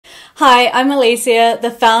Hi, I'm Alicia, the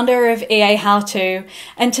founder of EA How To,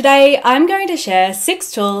 and today I'm going to share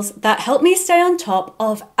 6 tools that help me stay on top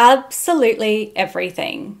of absolutely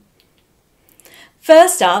everything.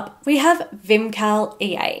 First up, we have Vimcal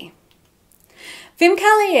EA.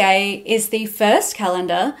 Vimcal EA is the first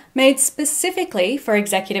calendar made specifically for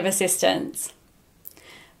executive assistants.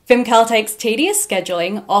 Vimcal takes tedious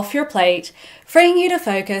scheduling off your plate, freeing you to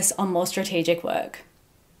focus on more strategic work.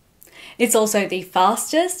 It's also the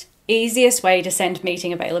fastest, easiest way to send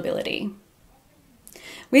meeting availability.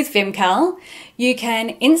 With Vimcal, you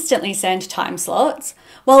can instantly send time slots,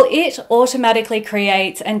 while it automatically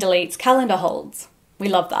creates and deletes calendar holds. We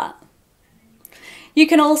love that. You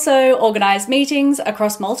can also organise meetings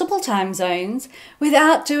across multiple time zones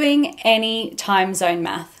without doing any time zone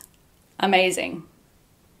math. Amazing.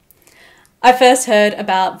 I first heard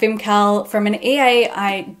about Vimcal from an EA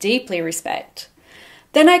I deeply respect.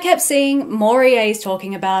 Then I kept seeing more EAs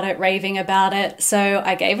talking about it, raving about it, so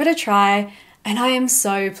I gave it a try, and I am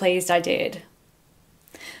so pleased I did.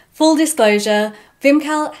 Full disclosure,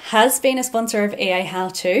 Vimcal has been a sponsor of EA How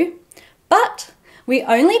To, but we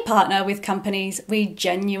only partner with companies we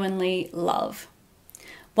genuinely love.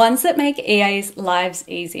 Ones that make EA's lives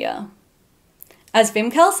easier. As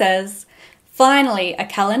Vimcal says, finally a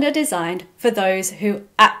calendar designed for those who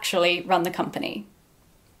actually run the company.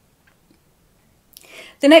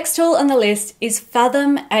 The next tool on the list is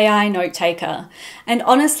Fathom AI Notetaker, and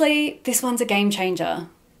honestly, this one's a game changer.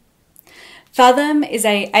 Fathom is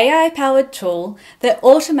an AI-powered tool that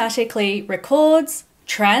automatically records,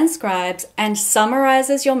 transcribes, and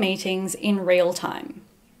summarizes your meetings in real time.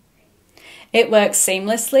 It works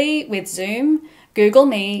seamlessly with Zoom, Google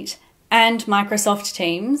Meet, and Microsoft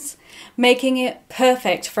Teams, making it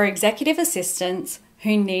perfect for executive assistants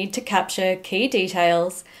who need to capture key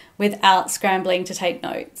details without scrambling to take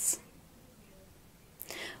notes.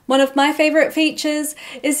 One of my favourite features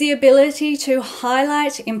is the ability to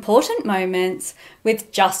highlight important moments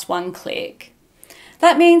with just one click.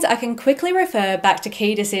 That means I can quickly refer back to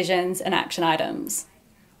key decisions and action items.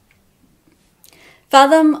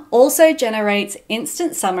 Fathom also generates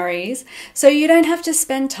instant summaries, so you don't have to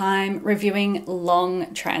spend time reviewing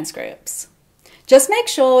long transcripts. Just make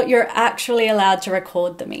sure you're actually allowed to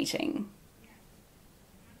record the meeting.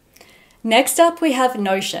 Next up, we have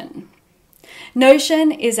Notion.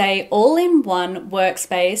 Notion is an all-in-one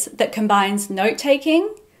workspace that combines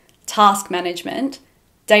note-taking, task management,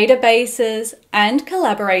 databases, and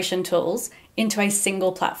collaboration tools into a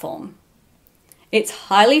single platform. It's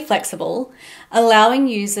highly flexible, allowing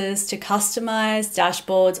users to customize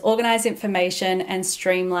dashboards, organize information, and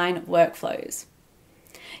streamline workflows.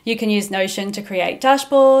 You can use Notion to create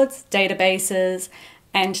dashboards, databases,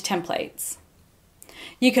 and templates.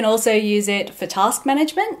 You can also use it for task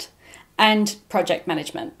management and project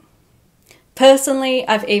management. Personally,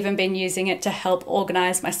 I've even been using it to help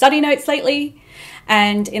organize my study notes lately,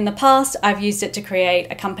 and in the past I've used it to create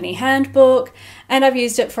a company handbook, and I've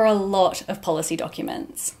used it for a lot of policy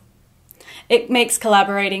documents. It makes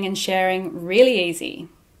collaborating and sharing really easy.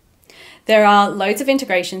 There are loads of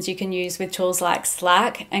integrations you can use with tools like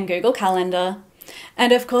Slack and Google Calendar,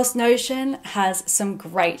 and of course Notion has some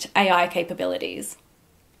great AI capabilities.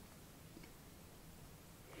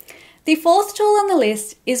 The fourth tool on the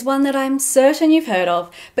list is one that I'm certain you've heard of,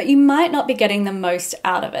 but you might not be getting the most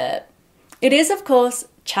out of it. It is, of course,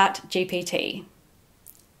 ChatGPT.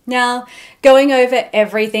 Now, going over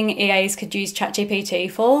everything EAs could use ChatGPT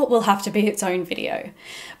for will have to be its own video,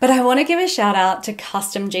 but I want to give a shout out to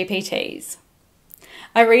custom GPTs.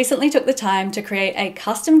 I recently took the time to create a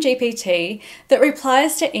custom GPT that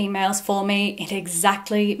replies to emails for me in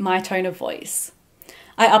exactly my tone of voice.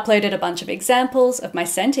 I uploaded a bunch of examples of my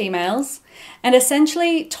sent emails and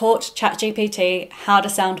essentially taught ChatGPT how to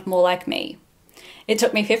sound more like me. It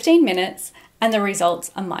took me 15 minutes and the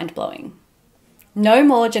results are mind-blowing. No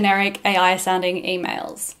more generic AI-sounding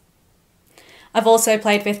emails. I've also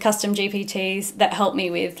played with custom GPTs that help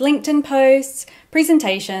me with LinkedIn posts,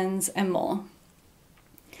 presentations, and more.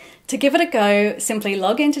 To give it a go, simply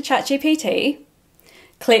log into ChatGPT,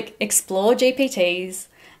 click Explore GPTs,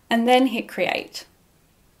 and then hit Create.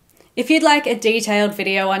 If you'd like a detailed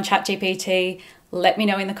video on ChatGPT, let me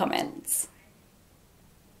know in the comments.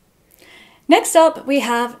 Next up, we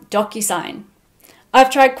have Docusign. I've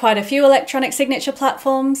tried quite a few electronic signature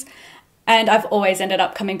platforms, and I've always ended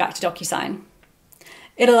up coming back to Docusign.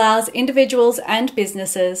 It allows individuals and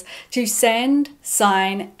businesses to send,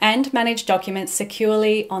 sign, and manage documents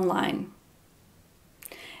securely online.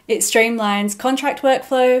 It streamlines contract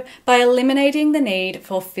workflow by eliminating the need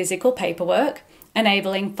for physical paperwork,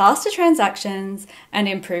 enabling faster transactions and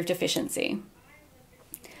improved efficiency.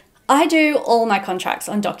 I do all my contracts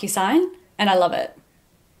on Docusign and I love it.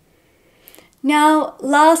 Now,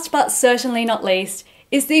 last but certainly not least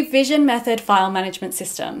is the Vision Method file management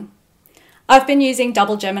system. I've been using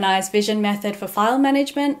Double Gemini's Vision Method for file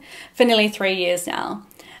management for nearly 3 years now,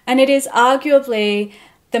 and it is arguably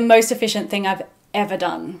the most efficient thing I've ever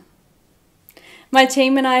done. My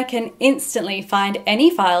team and I can instantly find any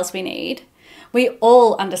files we need. We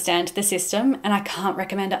all understand the system, and I can't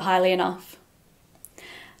recommend it highly enough.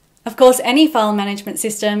 Of course, any file management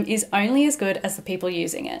system is only as good as the people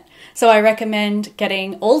using it, so I recommend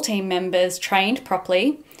getting all team members trained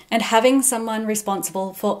properly and having someone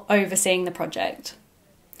responsible for overseeing the project.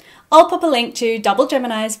 I'll pop a link to Double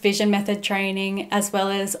Gemini's Vision Method training as well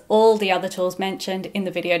as all the other tools mentioned in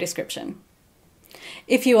the video description.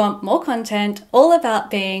 If you want more content all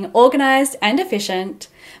about being organised and efficient,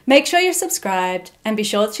 make sure you're subscribed and be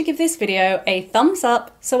sure to give this video a thumbs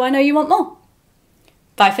up so I know you want more.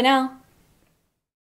 Bye for now.